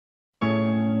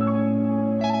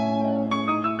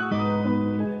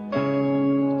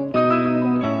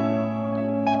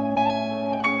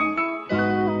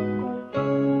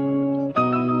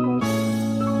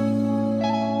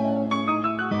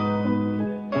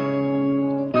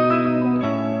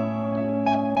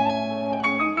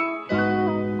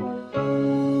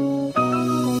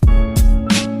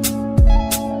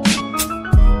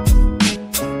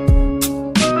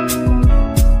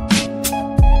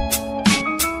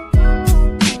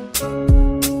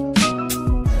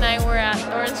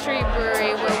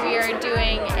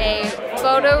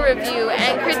review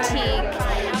and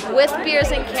critique with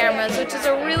Beers and Cameras, which is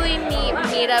a really neat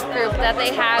meetup group that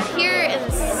they have here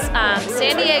in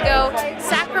San Diego,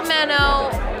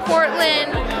 Sacramento,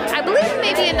 Portland, I believe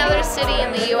maybe another city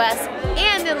in the US,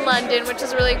 and in London, which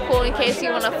is really cool in case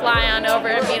you want to fly on over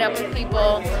and meet up with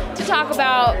people to talk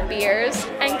about beers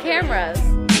and cameras.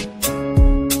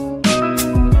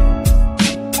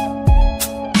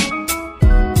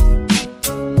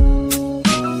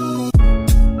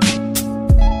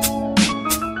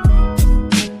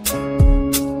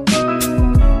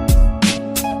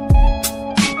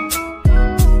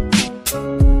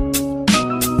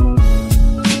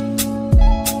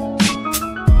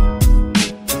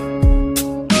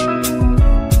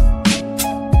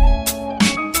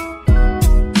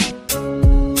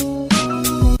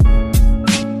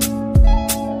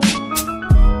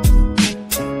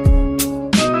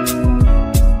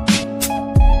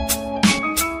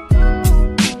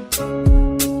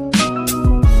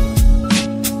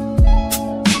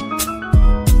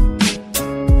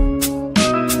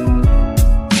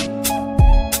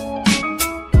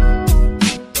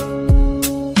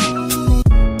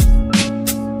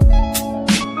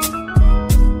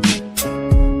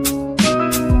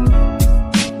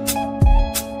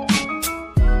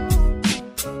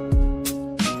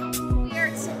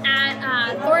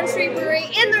 Thorn St Brewery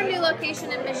in their new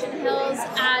location in Mission Hills.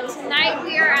 Tonight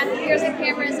we are at the Beers and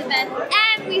Cameras event,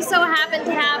 and we so happen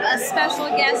to have a special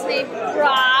guest named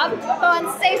Rob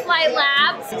on SAFELITE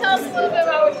Labs. Tell us a little bit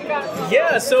about what you got.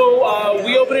 Yeah, so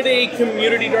we opened a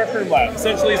community darkroom lab.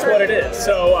 Essentially, is what it is.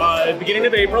 So at the beginning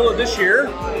of April of this year,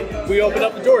 we opened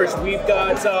up the doors. We've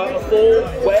got a full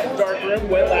wet darkroom,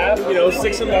 wet lab.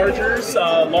 6 enlargers,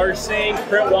 large sink,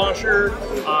 print washer.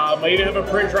 I even have a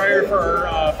print dryer for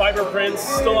fiber prints.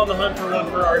 Still on the hunt for one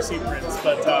for RC prints,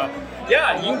 but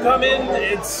yeah, you can come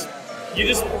in. You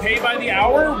just pay by the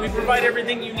hour. We provide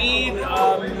everything you need,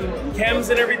 chems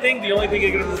and everything. The only thing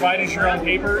you're going to provide is your own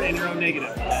paper and your own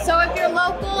negative. So if you're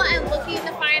local and looking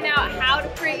to find out how to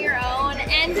print your own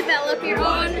and develop your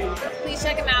own, please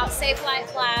check them out.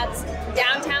 SAFELITE Labs,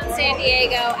 downtown San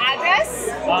Diego. Address?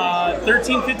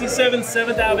 1357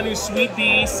 7th Avenue, Suite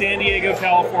D, San Diego,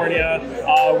 California.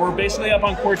 We're basically up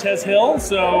on Cortez Hill,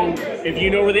 so if you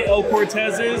know where the El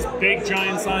Cortez is, big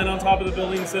giant sign on top of the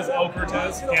building that says El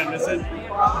Cortez. Can't miss it.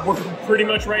 We're pretty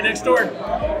much right next door.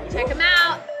 Check them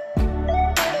out.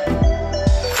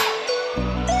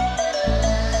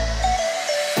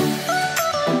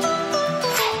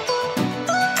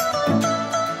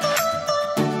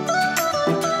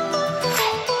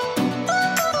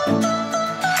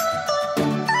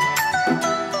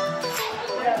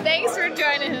 Thanks for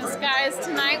joining us, guys.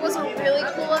 Tonight was a really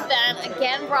cool event,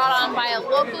 again brought on by a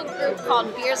local group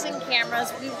called Beers and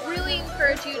Cameras. We really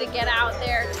encourage you to get out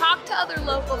there, talk to other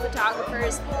local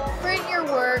photographers, print your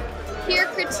work, hear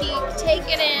critique, take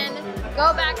it in,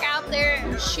 go back out there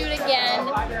and shoot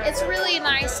again. It's really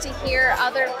nice to hear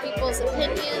other people's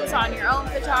opinions on your own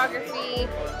photography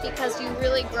because you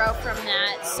really grow from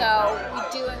that. So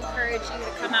we do encourage you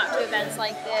to come out to events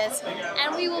like this,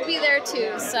 and we will be there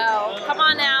too. So come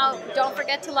on out. Don't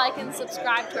forget to like and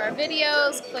subscribe to our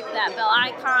videos. Click that bell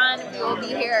icon. We will be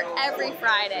here every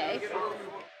Friday.